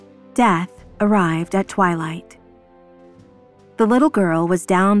Death arrived at twilight. The little girl was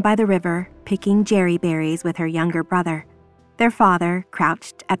down by the river picking jerry berries with her younger brother. Their father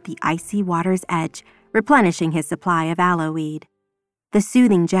crouched at the icy water's edge, replenishing his supply of aloe weed. The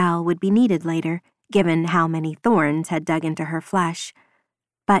soothing gel would be needed later, given how many thorns had dug into her flesh.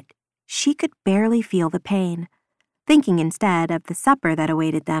 But she could barely feel the pain, thinking instead of the supper that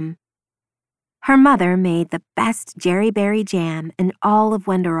awaited them. Her mother made the best jerryberry jam in all of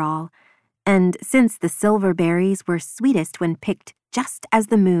Wenderall, and since the silver berries were sweetest when picked just as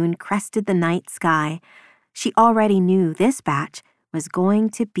the moon crested the night sky, she already knew this batch was going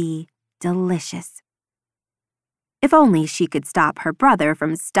to be delicious. If only she could stop her brother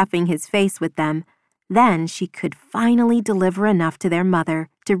from stuffing his face with them, then she could finally deliver enough to their mother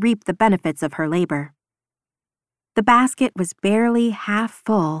to reap the benefits of her labor. The basket was barely half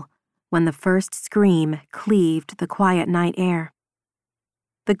full when the first scream cleaved the quiet night air.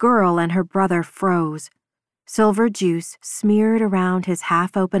 The girl and her brother froze, silver juice smeared around his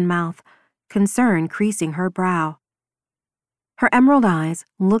half-open mouth, concern creasing her brow. Her emerald eyes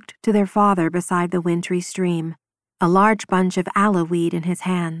looked to their father beside the wintry stream, a large bunch of aloe weed in his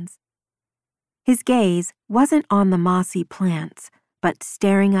hands. His gaze wasn't on the mossy plants, but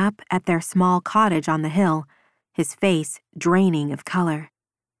staring up at their small cottage on the hill, his face draining of color.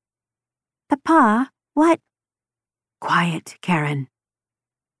 "Papa, what—" "Quiet, Karen."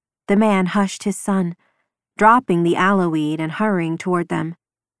 The man hushed his son, dropping the aloe weed and hurrying toward them.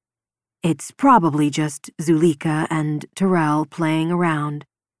 "It's probably just Zulika and Terrell playing around,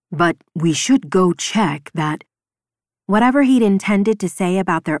 but we should go check that—" Whatever he'd intended to say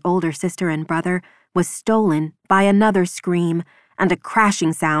about their older sister and brother was stolen by another scream and a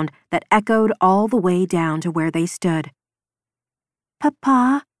crashing sound that echoed all the way down to where they stood.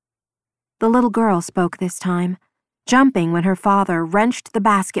 "Papa?" The little girl spoke this time, jumping when her father wrenched the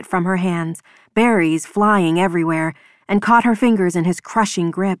basket from her hands, berries flying everywhere, and caught her fingers in his crushing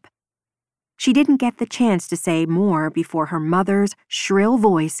grip. She didn't get the chance to say more before her mother's shrill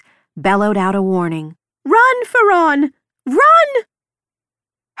voice bellowed out a warning. "Run, Ferran! Run!"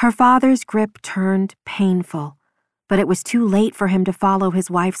 Her father's grip turned painful, but it was too late for him to follow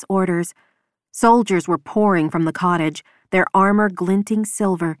his wife's orders. Soldiers were pouring from the cottage, their armor glinting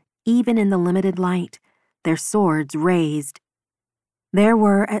silver even in the limited light, their swords raised. There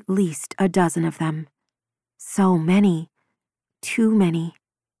were at least a dozen of them. So many, too many.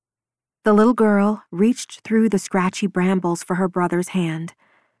 The little girl reached through the scratchy brambles for her brother's hand,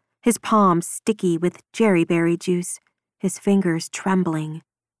 his palms sticky with jerryberry juice, his fingers trembling.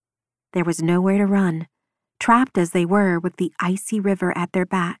 There was nowhere to run, trapped as they were with the icy river at their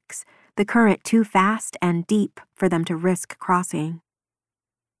backs, the current too fast and deep for them to risk crossing.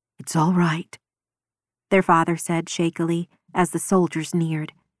 "It's all right," their father said shakily as the soldiers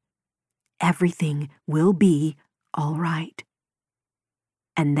neared. "Everything will be all right."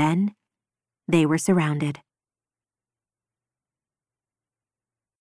 And then they were surrounded.